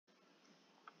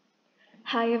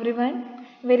Hi everyone,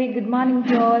 very good morning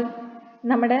to all.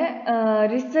 നമ്മുടെ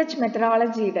research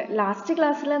മെത്തഡോളജിയുടെ last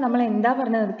ക്ലാസ്സിൽ നമ്മൾ എന്താ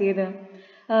പറഞ്ഞു നിർത്തിയത്?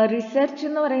 റിസർച്ച്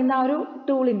എന്ന് പറയുന്ന ആ ഒരു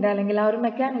ടൂളിൻ്റെ അല്ലെങ്കിൽ ആ ഒരു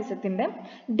മെക്കാനിസത്തിൻ്റെ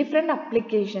ഡിഫറെൻറ്റ്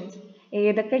അപ്ലിക്കേഷൻസ്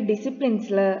ഏതൊക്കെ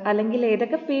ഡിസിപ്ലിൻസിൽ അല്ലെങ്കിൽ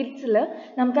ഏതൊക്കെ ഫീൽഡ്സിൽ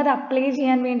നമുക്കത് അപ്ലൈ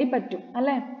ചെയ്യാൻ വേണ്ടി പറ്റും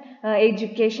അല്ലേ?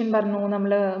 എഡ്യൂക്കേഷൻ പറഞ്ഞു,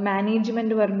 നമ്മൾ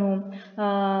മാനേജ്മെൻറ്റ് പറഞ്ഞു,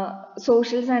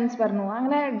 സോഷ്യൽ സയൻസ് പറഞ്ഞു,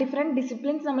 അങ്ങനെ ഡിഫറെൻറ്റ്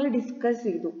ഡിസിപ്ലിൻസ് നമ്മൾ ഡിസ്കസ്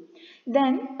ചെയ്തു.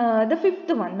 ദെൻ ദ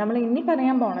ഫിഫ്ത്ത് വൺ നമ്മൾ ഇനി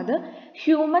പറയാൻ പോണത്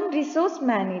ഹ്യൂമൻ റിസോഴ്സ്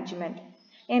മാനേജ്മെൻറ്റ്.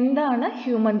 എന്താണ്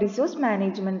ഹ്യൂമൻ റിസോഴ്സ്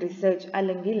മാനേജ്മെൻറ്റ് റിസർച്ച്,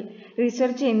 അല്ലെങ്കിൽ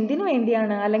റിസർച്ച് എന്തിനു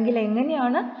വേണ്ടിയാണ് അല്ലെങ്കിൽ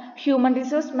എങ്ങനെയാണ് ഹ്യൂമൻ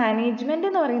റിസോഴ്സ് മാനേജ്മെൻറ്റ്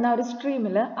എന്ന് പറയുന്ന ഒരു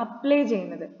സ്ട്രീമിൽ അപ്ലൈ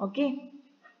ചെയ്യുന്നത്? Okay,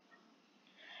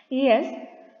 yes,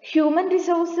 human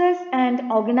resources and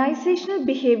organizational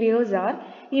behaviors are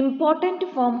important to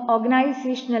form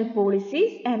organizational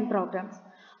policies and programs.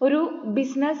 ഒരു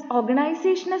ബിസിനസ്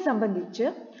ഓർഗനൈസേഷനെ സംബന്ധിച്ച്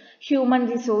ഹ്യൂമൻ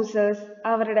റിസോഴ്സസ്,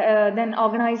 അവരുടെ ദെൻ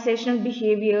ഓർഗനൈസേഷണൽ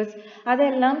ബിഹേവിയേഴ്സ്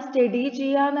അതെല്ലാം സ്റ്റഡി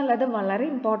ചെയ്യുക എന്നുള്ളത് വളരെ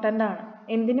ഇമ്പോർട്ടൻ്റ് ആണ്.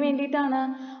 എന്തിനു വേണ്ടിയിട്ടാണ്?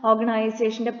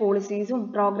 ഓർഗനൈസേഷൻ്റെ പോളിസീസും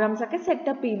പ്രോഗ്രാംസ് ഒക്കെ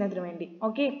സെറ്റപ്പ് ചെയ്യുന്നതിന് വേണ്ടി.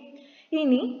 ഓക്കെ,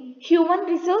 ഇനി ഹ്യൂമൻ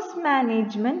റിസോഴ്സ്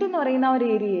മാനേജ്മെൻറ്റ് എന്ന് പറയുന്ന ഒരു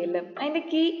ഏരിയയിൽ അതിൻ്റെ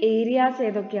കീ ഏരിയാസ്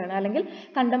ഏതൊക്കെയാണ്, അല്ലെങ്കിൽ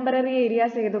കണ്ടംപററി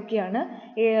ഏരിയാസ് ഏതൊക്കെയാണ്,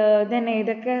 ദെൻ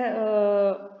ഏതൊക്കെ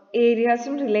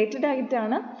ഏരിയാസും റിലേറ്റഡ്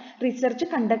ആയിട്ടാണ് റിസർച്ച്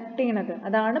കണ്ടക്ട് ചെയ്യണത്,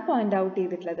 അതാണ് പോയിന്റ് ഔട്ട്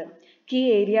ചെയ്തിട്ടുള്ളത്. Key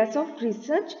areas of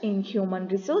research in human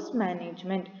resource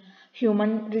management.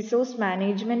 Human resource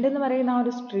management എന്ന് പറയുന്ന ആ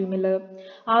ഒരു സ്ട്രീമിൽ,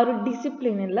 ആ ഒരു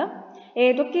ഡിസിപ്ലിനിൽ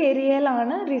ഏതൊക്കെ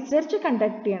ഏരിയയിലാണ് റിസർച്ച്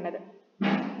കണ്ടക്ട് ചെയ്യണത്?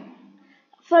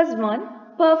 First one,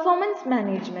 performance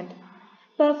management.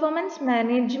 Performance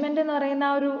management എന്ന് പറയുന്ന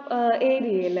ആ ഒരു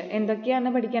ഏരിയയിൽ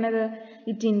എന്തൊക്കെയാണ് പഠിക്കണത്?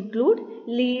 It include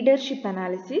leadership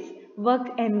analysis,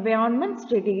 work environment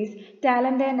studies,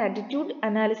 talent and attitude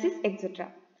analysis etcetera.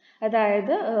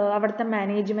 അതായത് അവിടുത്തെ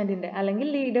മാനേജ്മെൻറ്റിൻ്റെ അല്ലെങ്കിൽ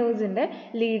ലീഡേഴ്സിൻ്റെ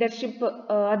ലീഡർഷിപ്പ്,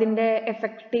 അതിൻ്റെ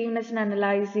എഫക്റ്റീവ്നെസ്സിനെ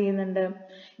അനലൈസ് ചെയ്യുന്നുണ്ട്.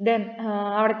 ദെൻ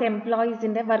അവിടുത്തെ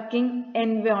എംപ്ലോയീസിൻ്റെ വർക്കിംഗ്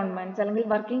എൻവയോൺമെൻറ്റ്സ് അല്ലെങ്കിൽ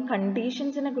വർക്കിംഗ്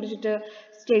കണ്ടീഷൻസിനെ കുറിച്ചിട്ട്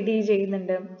സ്റ്റഡി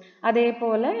ചെയ്യുന്നുണ്ട്.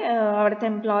 അതേപോലെ അവിടുത്തെ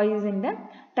എംപ്ലോയീസിൻ്റെ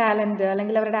ടാലൻറ്റ്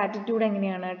അല്ലെങ്കിൽ അവരുടെ ആറ്റിറ്റ്യൂഡ്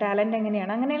എങ്ങനെയാണ്, ടാലൻറ്റ്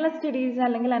എങ്ങനെയാണ്, അങ്ങനെയുള്ള സ്റ്റഡീസ്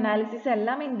അല്ലെങ്കിൽ അനാലിസിസ്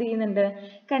എല്ലാം എന്ത് ചെയ്യുന്നുണ്ട്?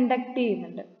 കണ്ടക്ട്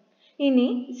ചെയ്യുന്നുണ്ട്. ഇനി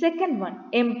second one,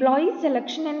 employee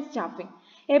selection and staffing.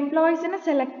 എംപ്ലോയീസിനെ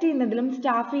select ചെയ്യുന്നതിലും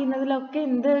സ്റ്റാഫ് ചെയ്യുന്നതിലും ഒക്കെ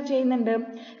എന്ത് ചെയ്യുന്നുണ്ട്?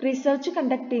 റിസർച്ച്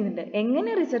കണ്ടക്ട് ചെയ്യുന്നുണ്ട്.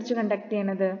 എങ്ങനെ റിസർച്ച് കണ്ടക്ട്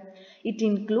ചെയ്യണത്? It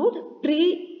include pre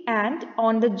and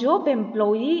on the job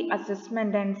employee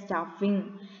assessment and staffing.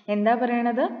 എന്താ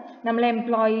പറയണത്? നമ്മൾ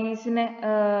എംപ്ലോയീസിനെ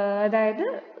അതായത്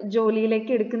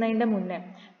ജോലിയിലേക്ക് എടുക്കുന്നതിൻ്റെ മുന്നേ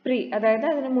അതായത്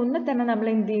അതിന് മുന്നേ തന്നെ നമ്മൾ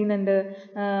എന്ത് ചെയ്യുന്നുണ്ട്?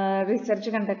 റിസർച്ച്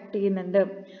കണ്ടക്ട് ചെയ്യുന്നുണ്ട്.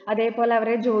 അതേപോലെ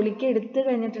അവരെ ജോലിക്ക് എടുത്തു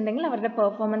കഴിഞ്ഞിട്ടുണ്ടെങ്കിൽ അവരുടെ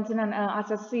പെർഫോമൻസിനെ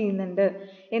അസസ് ചെയ്യുന്നുണ്ട്.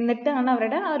 എന്നിട്ടാണ്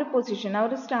അവരുടെ ആ ഒരു പൊസിഷൻ, ആ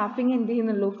ഒരു സ്റ്റാഫിംഗ് എന്ത്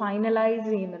ചെയ്യുന്നുള്ളൂ? ഫൈനലൈസ്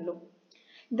ചെയ്യുന്നുള്ളൂ.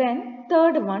 Then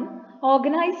third one,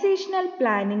 organisational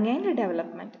planning and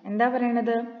development. എന്താ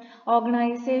പറയണത്?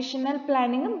 ഓർഗനൈസേഷണൽ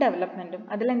പ്ലാനിങ്ങും ഡെവലപ്മെൻറ്റും.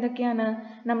 അതിലെന്തൊക്കെയാണ്?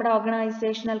 നമ്മുടെ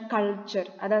ഓർഗനൈസേഷണൽ കൾച്ചർ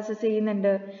അത് അസസ്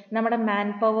ചെയ്യുന്നുണ്ട്. നമ്മുടെ മാൻ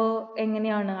പവർ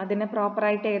എങ്ങനെയാണ്, അതിനെ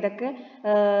പ്രോപ്പറായിട്ട് ഏതൊക്കെ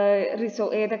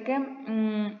ഏതൊക്കെ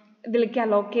ഇതിലേക്ക്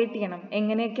അലോക്കേറ്റ് ചെയ്യണം,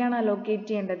 എങ്ങനെയൊക്കെയാണ് അലോക്കേറ്റ്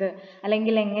ചെയ്യേണ്ടത്,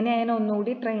 അല്ലെങ്കിൽ എങ്ങനെയാണ്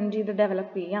ഒന്നുകൂടി ട്രെയിൻ ചെയ്ത്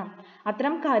ഡെവലപ്പ് ചെയ്യാം,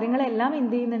 അത്തരം കാര്യങ്ങളെല്ലാം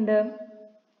എന്ത് ചെയ്യുന്നുണ്ട്?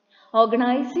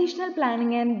 ഓർഗനൈസേഷണൽ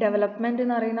പ്ലാനിങ് ആൻഡ് ഡെവലപ്മെൻറ്റ്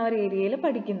എന്ന് പറയുന്ന ഒരു ഏരിയയിൽ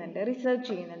പഠിക്കുന്നുണ്ട്, റിസർച്ച്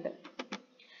ചെയ്യുന്നുണ്ട്.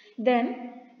 Then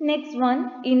next one,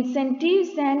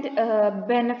 incentives and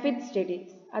benefit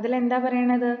studies. അതിലെന്താ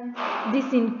പറയണത്?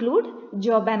 This include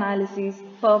job analysis,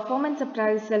 performance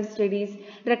appraisal studies,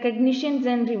 റെക്കഗ്നിഷൻസ്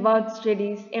and reward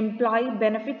studies, employee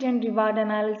benefit and reward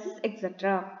analysis etcetera.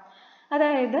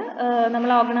 അതായത് നമ്മൾ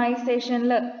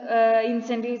ഓർഗനൈസേഷനിൽ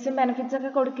ഇൻസെൻറ്റീവ്സും ബെനിഫിറ്റ്സ്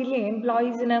ഒക്കെ കൊടുക്കില്ലേ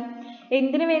എംപ്ലോയീസിന്?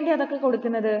 എന്തിനു വേണ്ടി അതൊക്കെ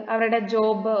കൊടുക്കുന്നത്? അവരുടെ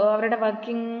ജോബ്, അവരുടെ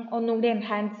വർക്കിംഗ് ഒന്നുകൂടി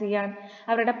എൻഹാൻസ് ചെയ്യാൻ,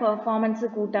 അവരുടെ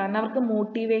പെർഫോമൻസ് കൂട്ടാൻ, അവർക്ക്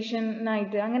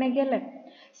മോട്ടിവേഷനായിട്ട്, അങ്ങനെയൊക്കെയല്ലേ?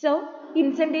 സോ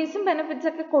ഇൻസെൻറ്റീവ്സും ബെനിഫിറ്റ്സ്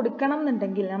ഒക്കെ കൊടുക്കണം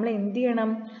എന്നുണ്ടെങ്കിൽ നമ്മൾ എന്ത് ചെയ്യണം?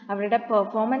 അവരുടെ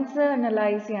പെർഫോമൻസ്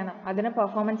അനലൈസ് ചെയ്യണം. അതിന്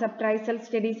പെർഫോമൻസ് അപ്രൈസൽ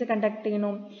സ്റ്റഡീസ് കണ്ടക്ട്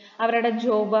ചെയ്യണം. അവരുടെ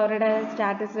ജോബ്, അവരുടെ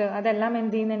സ്റ്റാറ്റസ് അതെല്ലാം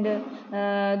എന്ത് ചെയ്യുന്നുണ്ട്?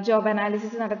 ജോബ്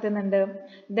അനാലിസിസ് നടത്തുന്നുണ്ട്.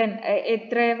 ദെൻ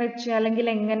എത്ര വെച്ച് അല്ലെങ്കിൽ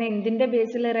എങ്ങനെ, എന്തിൻ്റെ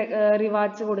ബേസിൽ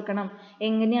റിവാർഡ്സ് കൊടുക്കണം,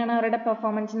 എങ്ങനെയാണ് അവരുടെ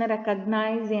പെർഫോമൻസിനെ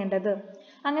റെക്കഗ്നൈസ് ചെയ്യേണ്ടത്,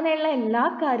 അങ്ങനെയുള്ള എല്ലാ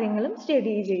കാര്യങ്ങളും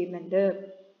സ്റ്റഡി ചെയ്യുന്നുണ്ട്.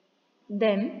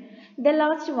 Then the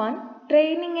last one,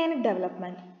 training and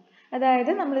development. അതായത്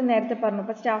നമ്മൾ നേരത്തെ പറഞ്ഞു,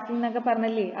 ഇപ്പോൾ സ്റ്റാഫിംഗ് എന്നൊക്കെ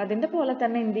പറഞ്ഞില്ലേ, അതിൻ്റെ പോലെ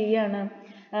തന്നെ എന്ത് ചെയ്യാണ്?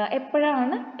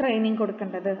 എപ്പോഴാണ് ട്രെയിനിങ്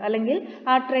കൊടുക്കേണ്ടത്, അല്ലെങ്കിൽ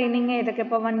ആ ട്രെയിനിങ് ഏതൊക്കെ,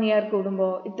 ഇപ്പോൾ 1 year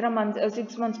കൂടുമ്പോൾ, ഇത്ര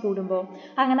 6 months കൂടുമ്പോൾ,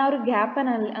 അങ്ങനെ ആ ഒരു ഗ്യാപ്പ്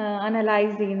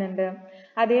അനലൈസ് ചെയ്യുന്നുണ്ട്.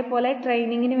 അതേപോലെ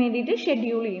ട്രെയിനിങ്ങിന് വേണ്ടിയിട്ട്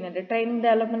ഷെഡ്യൂൾ ചെയ്യുന്നുണ്ട്. ട്രെയിനിങ്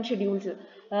ഡെവലപ്മെൻറ്റ് ഷെഡ്യൂൾസ്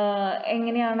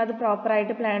എങ്ങനെയാണ് അത്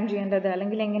പ്രോപ്പറായിട്ട് പ്ലാൻ ചെയ്യേണ്ടത്,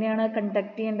 അല്ലെങ്കിൽ എങ്ങനെയാണ്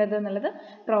കണ്ടക്ട് ചെയ്യേണ്ടത് എന്നുള്ളത്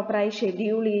പ്രോപ്പറായി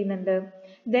ഷെഡ്യൂൾ ചെയ്യുന്നുണ്ട്.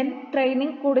 ദെൻ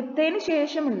ട്രെയിനിങ് കൊടുത്തതിന്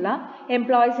ശേഷമുള്ള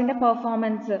എംപ്ലോയീസിൻ്റെ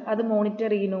പെർഫോമൻസ് അത്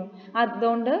മോണിറ്റർ ചെയ്യുന്നു.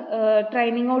 അതുകൊണ്ട്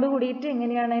ട്രെയിനിങ്ങോട് കൂടിയിട്ട്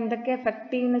എങ്ങനെയാണ് എന്തൊക്കെ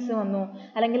എഫക്റ്റീവ്നെസ് വന്നു,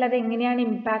 അല്ലെങ്കിൽ അത് എങ്ങനെയാണ്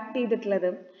ഇമ്പാക്ട് ചെയ്തിട്ടുള്ളത്,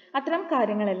 അത്തരം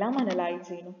കാര്യങ്ങളെല്ലാം അനലൈസ്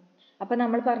ചെയ്യുന്നു. അപ്പം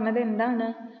നമ്മൾ പറഞ്ഞത് എന്താണ്,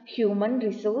 ഹ്യൂമൻ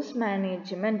റിസോഴ്സ്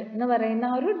മാനേജ്മെൻറ്റ് എന്ന് പറയുന്ന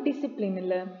ആ ഒരു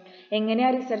ഡിസിപ്ലിനിൽ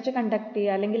എങ്ങനെയാണ് റിസർച്ച് കണ്ടക്ട്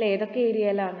ചെയ്യുക, അല്ലെങ്കിൽ ഏതൊക്കെ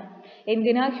ഏരിയയിലാണ്,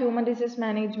 എന്തിനാണ് ഹ്യൂമൻ റിസോഴ്സ്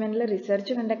മാനേജ്മെൻറ്റിൽ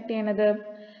റിസർച്ച് കണ്ടക്ട് ചെയ്യണത്,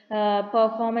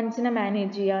 പെർഫോമൻസിനെ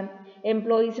മാനേജ് ചെയ്യാൻ,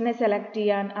 എംപ്ലോയീസിനെ സെലക്ട്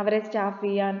ചെയ്യാൻ, അവരെ സ്റ്റാഫ്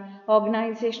ചെയ്യാൻ,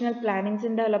 ഓർഗനൈസേഷണൽ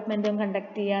പ്ലാനിങ്സും ഡെവലപ്മെൻറ്റും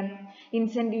കണ്ടക്ട് ചെയ്യാൻ,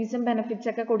 ഇൻസെൻറ്റീവ്സും ബെനിഫിറ്റ്സ്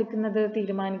ഒക്കെ കൊടുക്കുന്നത്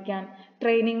തീരുമാനിക്കാൻ,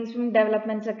 ട്രെയിനിങ്സും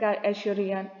ഡെവലപ്മെൻറ്റ്സ് ഒക്കെ അഷ്യൂർ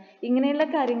ചെയ്യാൻ, ഇങ്ങനെയുള്ള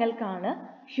കാര്യങ്ങൾക്കാണ്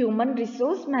ഹ്യൂമൻ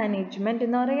റിസോഴ്സ് മാനേജ്മെൻറ്റ്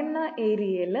എന്ന് പറയുന്ന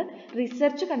ഏരിയയിൽ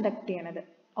റിസർച്ച് കണ്ടക്ട് ചെയ്യണത്.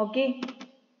 ഓക്കെ,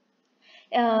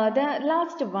 ദ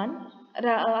ലാസ്റ്റ് വൺ,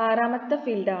 ആറാമത്തെ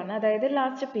ഫീൽഡാണ്, അതായത്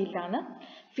ലാസ്റ്റ് ഫീൽഡാണ്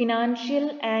ഫിനാൻഷ്യൽ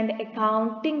ആൻഡ്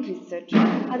അക്കൗണ്ടിങ് റിസർച്ച്.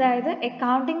 അതായത്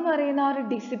അക്കൗണ്ടിങ് എന്ന് പറയുന്ന ആ ഒരു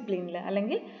ഡിസിപ്ലിനിൽ,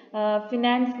 അല്ലെങ്കിൽ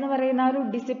ഫിനാൻസ് എന്ന് പറയുന്ന ആ ഒരു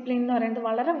ഡിസിപ്ലിൻ എന്ന് പറയുന്നത്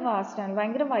വളരെ വാസ്റ്റാണ്,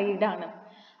 ഭയങ്കര വൈഡാണ്.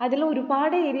 അതിൽ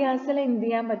ഒരുപാട് ഏരിയാസിൽ എന്ത്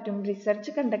ചെയ്യാൻ പറ്റും,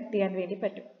 റിസർച്ച് കണ്ടക്ട് ചെയ്യാൻ വേണ്ടി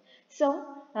പറ്റും. സോ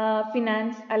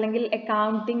ഫിനാൻസ് അല്ലെങ്കിൽ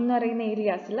അക്കൗണ്ടിങ് എന്ന് പറയുന്ന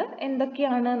ഏരിയാസിൽ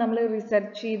എന്തൊക്കെയാണ് നമ്മൾ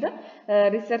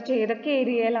റിസർച്ച് ഏതൊക്കെ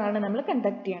ഏരിയയിലാണ് നമ്മൾ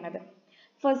കണ്ടക്ട് ചെയ്യണത്.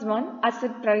 First one,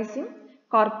 asset pricing,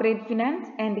 corporate finance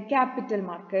and capital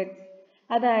markets.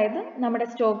 അതായത് നമ്മുടെ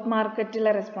സ്റ്റോക്ക്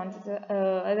മാർക്കറ്റിലെ റെസ്പോൺസസ്,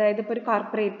 അതായത് ഇപ്പോൾ ഒരു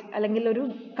കോർപ്പറേറ്റ് അല്ലെങ്കിൽ ഒരു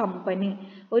കമ്പനി,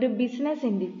 ഒരു ബിസിനസ്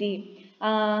എൻറ്റിറ്റി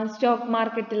സ്റ്റോക്ക്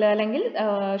മാർക്കറ്റിൽ അല്ലെങ്കിൽ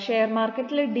ഷെയർ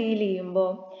മാർക്കറ്റിൽ ഡീൽ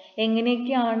ചെയ്യുമ്പോൾ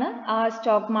എങ്ങനെയൊക്കെയാണ് ആ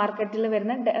സ്റ്റോക്ക് മാർക്കറ്റിൽ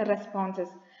വരുന്ന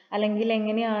റെസ്പോൺസസ്, അല്ലെങ്കിൽ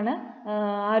എങ്ങനെയാണ്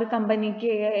ആ ഒരു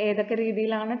കമ്പനിക്ക് ഏതൊക്കെ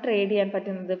രീതിയിലാണ് ട്രേഡ് ചെയ്യാൻ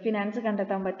പറ്റുന്നത്, ഫിനാൻസ്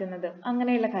കണ്ടെത്താൻ പറ്റുന്നത്,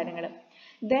 അങ്ങനെയുള്ള കാര്യങ്ങൾ.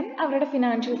 ദെൻ അവരുടെ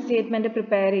ഫിനാൻഷ്യൽ സ്റ്റേറ്റ്മെൻറ്റ്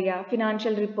പ്രിപ്പയർ ചെയ്യുക,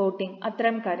 ഫിനാൻഷ്യൽ റിപ്പോർട്ടിംഗ്,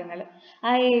 അത്തരം കാര്യങ്ങൾ.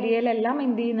 ആ ഏരിയയിലെല്ലാം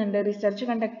എന്ത് ചെയ്യുന്നുണ്ട്, റിസർച്ച്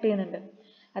കണ്ടക്ട് ചെയ്യുന്നുണ്ട്.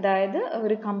 അതായത്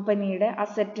ഒരു കമ്പനിയുടെ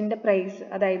അസറ്റിൻ്റെ പ്രൈസ്,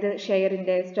 അതായത്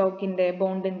ഷെയറിൻ്റെ, സ്റ്റോക്കിൻ്റെ,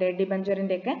 ബോണ്ടിൻ്റെ,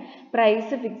 ഡിബഞ്ചറിൻ്റെ ഒക്കെ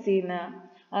പ്രൈസ് ഫിക്സ് ചെയ്യുന്ന,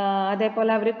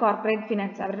 അതേപോലെ അവർ കോർപ്പറേറ്റ്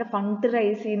ഫിനാൻസ് അവരുടെ ഫണ്ട്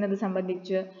റൈസ് ചെയ്യുന്നത്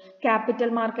സംബന്ധിച്ച്, ക്യാപിറ്റൽ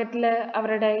മാർക്കറ്റിൽ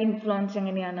അവരുടെ ഇൻഫ്ലുവൻസ്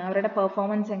എങ്ങനെയാണ്, അവരുടെ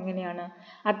പെർഫോമൻസ് എങ്ങനെയാണ്,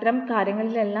 അത്തരം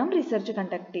കാര്യങ്ങളിലെല്ലാം റിസർച്ച്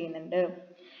കണ്ടക്ട് ചെയ്യുന്നുണ്ട്.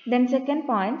 Then second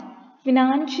point,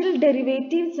 financial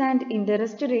derivatives and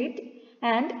interest rate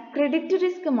and credit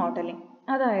risk modelling.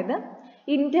 അതായത്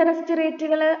ഇൻട്രസ്റ്റ്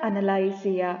റേറ്റുകൾ അനലൈസ്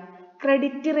ചെയ്യുക,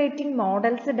 ക്രെഡിറ്റ് റേറ്റിംഗ്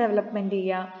മോഡൽസ് ഡെവലപ്മെൻറ്റ്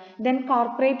ചെയ്യുക, ദെൻ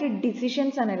കോർപ്പറേറ്റ്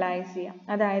ഡിസിഷൻസ് അനലൈസ് ചെയ്യുക.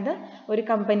 അതായത് ഒരു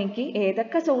കമ്പനിക്ക്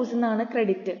ഏതൊക്കെ സോഴ്സിൽ നിന്നാണ്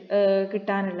ക്രെഡിറ്റ്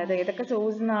കിട്ടാനുള്ളത്, ഏതൊക്കെ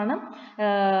സോഴ്സിൽ നിന്നാണ്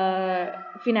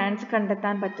ഫിനാൻസ്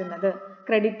കണ്ടെത്താൻ പറ്റുന്നത്,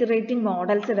 ക്രെഡിറ്റ് റേറ്റിംഗ്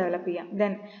മോഡൽസ് ഡെവലപ്പ് ചെയ്യാം.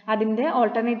 ദെൻ അതിൻ്റെ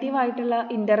ഓൾട്ടർനേറ്റീവ് ആയിട്ടുള്ള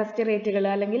ഇൻട്രസ്റ്റ് റേറ്റുകൾ,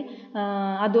 അല്ലെങ്കിൽ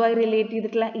അതുമായി റിലേറ്റ്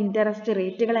ചെയ്തിട്ടുള്ള ഇൻട്രസ്റ്റ്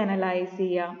റേറ്റുകൾ അനലൈസ്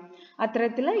ചെയ്യുക.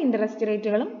 അത്തരത്തിൽ ഇൻട്രസ്റ്റ്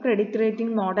റേറ്റുകളും ക്രെഡിറ്റ്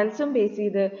റേറ്റിംഗ് മോഡൽസും ബേസ്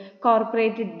ചെയ്ത്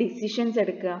കോർപ്പറേറ്റ് ഡിസിഷൻസ്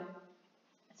എടുക്കുക.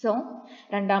 സോ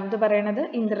രണ്ടാമത് പറയണത്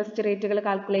ഇൻട്രസ്റ്റ് റേറ്റുകൾ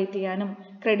കാൽക്കുലേറ്റ് ചെയ്യാനും,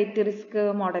 ക്രെഡിറ്റ് റിസ്ക്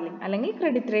മോഡലിംഗ് അല്ലെങ്കിൽ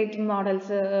ക്രെഡിറ്റ് റേറ്റിംഗ്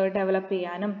മോഡൽസ് ഡെവലപ്പ്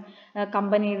ചെയ്യാനും,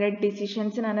 കമ്പനിയുടെ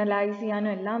ഡിസിഷൻസിന് അനലൈസ്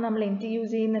ചെയ്യാനും എല്ലാം നമ്മൾ എന്ത്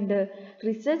യൂസ് ചെയ്യുന്നുണ്ട്,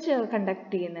 റിസർച്ച്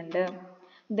കണ്ടക്ട് ചെയ്യുന്നുണ്ട്.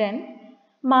 Then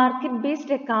market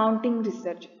based accounting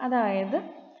research. അതായത്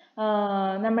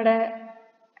നമ്മുടെ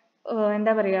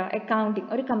എന്താ പറയുക, അക്കൗണ്ടിങ്,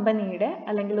 ഒരു കമ്പനിയുടെ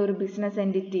അല്ലെങ്കിൽ ഒരു ബിസിനസ്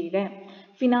എൻറ്റിറ്റിയുടെ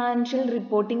ഫിനാൻഷ്യൽ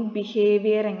റിപ്പോർട്ടിംഗ്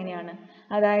ബിഹേവിയർ എങ്ങനെയാണ്,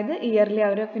 അതായത് ഇയർലി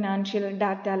അവർ ഫിനാൻഷ്യൽ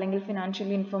ഡാറ്റ അല്ലെങ്കിൽ ഫിനാൻഷ്യൽ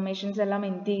ഇൻഫർമേഷൻസ് എല്ലാം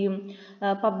എന്ത് ചെയ്യും,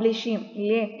 പബ്ലിഷ് ചെയ്യും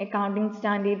ഇല്ലേ, അക്കൗണ്ടിങ്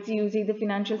സ്റ്റാൻഡേർഡ്സ് യൂസ് ചെയ്ത്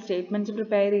ഫിനാൻഷ്യൽ സ്റ്റേറ്റ്മെൻറ്റ്സ്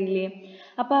പ്രിപ്പയർ ചെയ്യില്ലേ.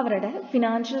 അപ്പോൾ അവരുടെ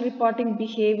ഫിനാൻഷ്യൽ റിപ്പോർട്ടിംഗ്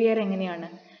ബിഹേവിയർ എങ്ങനെയാണ്,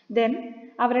 ദെൻ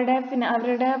അവരുടെ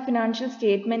ഫിനാൻഷ്യൽ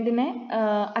സ്റ്റേറ്റ്മെൻറ്റിനെ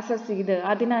അസസ് ചെയ്ത്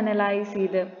അതിനെ അനലൈസ്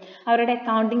ചെയ്ത് അവരുടെ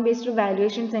അക്കൗണ്ടിങ് ബേസ്ഡ്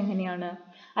വാല്യുവേഷൻസ് എങ്ങനെയാണ്,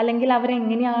 അല്ലെങ്കിൽ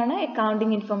അവരെങ്ങനെയാണ്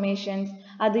അക്കൗണ്ടിങ് ഇൻഫർമേഷൻസ്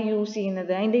അത് യൂസ്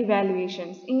ചെയ്യുന്നത്, അതിൻ്റെ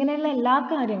ഇവാലുവേഷൻസ്, ഇങ്ങനെയുള്ള എല്ലാ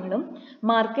കാര്യങ്ങളും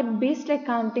മാർക്കറ്റ് ബേസ്ഡ്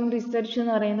അക്കൗണ്ടിങ് റിസർച്ച്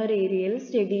എന്ന് പറയുന്ന ഒരു ഏരിയയിൽ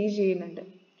സ്റ്റഡി ചെയ്യുന്നുണ്ട്.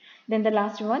 Then the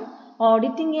last one,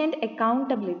 auditing and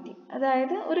accountability.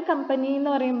 അതായത് ഒരു കമ്പനി എന്ന്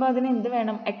പറയുമ്പോൾ അതിന് എന്ത്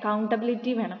വേണം,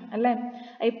 അക്കൗണ്ടബിലിറ്റി വേണം അല്ലേ.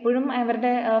 എപ്പോഴും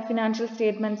അവരുടെ ഫിനാൻഷ്യൽ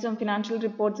സ്റ്റേറ്റ്മെൻറ്റ്സും ഫിനാൻഷ്യൽ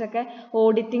റിപ്പോർട്ട്സൊക്കെ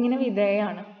ഓഡിറ്റിങ്ങിന്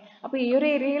വിധേയമാണ്. അപ്പോൾ ഈ ഒരു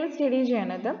ഏരിയയിൽ സ്റ്റഡി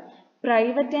ചെയ്യണത്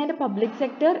private and public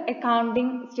sector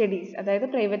accounting studies. അതായത്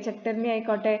പ്രൈവറ്റ് സെക്ടറിൻ്റെ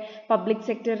ആയിക്കോട്ടെ പബ്ലിക്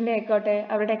സെക്ടറിൻ്റെ ആയിക്കോട്ടെ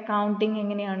അവരുടെ അക്കൗണ്ടിങ്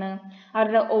എങ്ങനെയാണ്,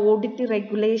 അവരുടെ ഓഡിറ്റ്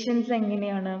റെഗുലേഷൻസ്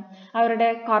എങ്ങനെയാണ്, അവരുടെ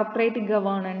കോർപ്പറേറ്റ്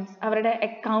ഗവേണൻസ്, അവരുടെ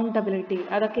അക്കൗണ്ടബിലിറ്റി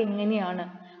അതൊക്കെ എങ്ങനെയാണ്,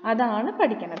 അതാണ്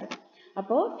പഠിക്കുന്നത്.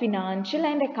 അപ്പോൾ ഫിനാൻഷ്യൽ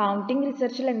ആൻഡ് അക്കൗണ്ടിങ്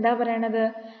റിസർച്ചിൽ എന്താ പറയണത്,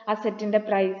 അസറ്റിൻ്റെ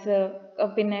പ്രൈസ്,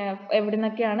 പിന്നെ എവിടെ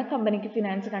നിന്നൊക്കെയാണ് കമ്പനിക്ക്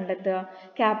ഫിനാൻസ് കണ്ടെത്തുക,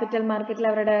 ക്യാപിറ്റൽ മാർക്കറ്റിൽ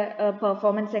അവരുടെ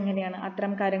പെർഫോമൻസ് എങ്ങനെയാണ്,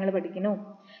 അത്തരം കാര്യങ്ങൾ പഠിക്കുന്നു.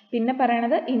 പിന്നെ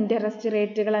പറയണത് ഇൻട്രസ്റ്റ്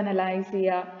റേറ്റുകൾ അനലൈസ്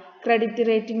ചെയ്യുക, ക്രെഡിറ്റ്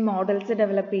റേറ്റിംഗ് മോഡൽസ്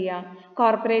ഡെവലപ്പ് ചെയ്യുക,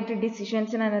 കോർപ്പറേറ്റ്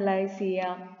ഡിസിഷൻസിന് അനലൈസ്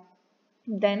ചെയ്യുക.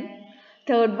 ദെൻ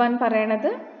തേർഡ് വൺ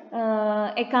പറയണത്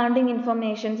അക്കൗണ്ടിങ്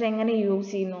ഇൻഫർമേഷൻസ് എങ്ങനെ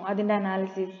യൂസ് ചെയ്യുന്നു അതിൻ്റെ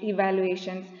analysis,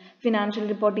 evaluations, financial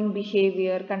reporting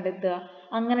behaviour കണ്ടെത്തുക,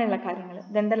 അങ്ങനെയുള്ള കാര്യങ്ങൾ.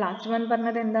 ദെൻ ദ ലാസ്റ്റ് വൺ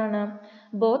പറഞ്ഞത് എന്താണ്,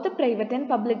 both private and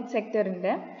public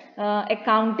സെക്ടറിൻ്റെ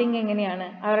accounting എങ്ങനെയാണ്,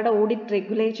 അവരുടെ ഓഡിറ്റ്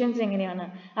റെഗുലേഷൻസ് എങ്ങനെയാണ്,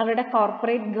 അവരുടെ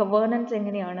കോർപ്പറേറ്റ് ഗവേണൻസ്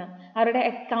എങ്ങനെയാണ്, അവരുടെ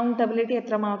അക്കൗണ്ടബിലിറ്റി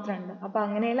എത്രമാത്രം ഉണ്ട്, അപ്പോൾ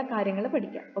അങ്ങനെയുള്ള കാര്യങ്ങൾ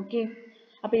പഠിക്കാം. ഓക്കെ,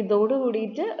 അപ്പോൾ ഇതോട്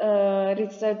കൂടിയിട്ട്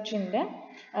റിസർച്ചിൻ്റെ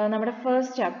നമ്മുടെ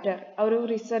ഫസ്റ്റ് ചാപ്റ്റർ ഒരു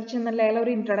റിസർച്ച് എന്നുള്ള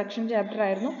ഒരു ഇൻട്രൊഡക്ഷൻ ചാപ്റ്റർ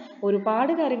ആയിരുന്നു.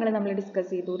 ഒരുപാട് കാര്യങ്ങൾ നമ്മൾ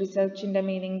ഡിസ്കസ് ചെയ്തു, റിസർച്ചിൻ്റെ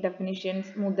മീനിങ്,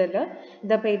 ഡെഫിനിഷൻസ് മുതൽ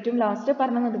ഇതപ്പോൾ ഏറ്റവും ലാസ്റ്റ്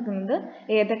പറഞ്ഞു നിൽക്കുന്നത്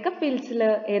ഏതൊക്കെ ഫീൽഡ്സിൽ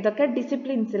ഏതൊക്കെ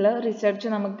ഡിസിപ്ലിൻസിൽ റിസർച്ച്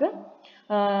നമുക്ക്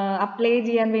അപ്ലൈ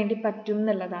ചെയ്യാൻ വേണ്ടി പറ്റും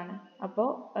എന്നുള്ളതാണ്. അപ്പോൾ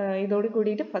ഇതോട്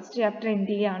കൂടിയിട്ട് ഫസ്റ്റ് ചാപ്റ്റർ എൻഡ്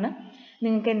ചെയ്യുകയാണ്.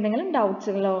 നിങ്ങൾക്ക് എന്തെങ്കിലും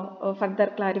ഡൗട്ട്സുകളോ ഫർദർ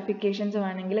ക്ലാരിഫിക്കേഷൻസ്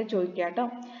വേണമെങ്കിൽ ചോദിക്കാം കേട്ടോ.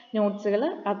 നോട്ട്സുകൾ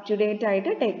അപ് ടു ഡേറ്റ്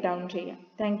ആയിട്ട് ടേക്ക് ഡൗൺ ചെയ്യാം.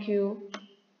 Thank you.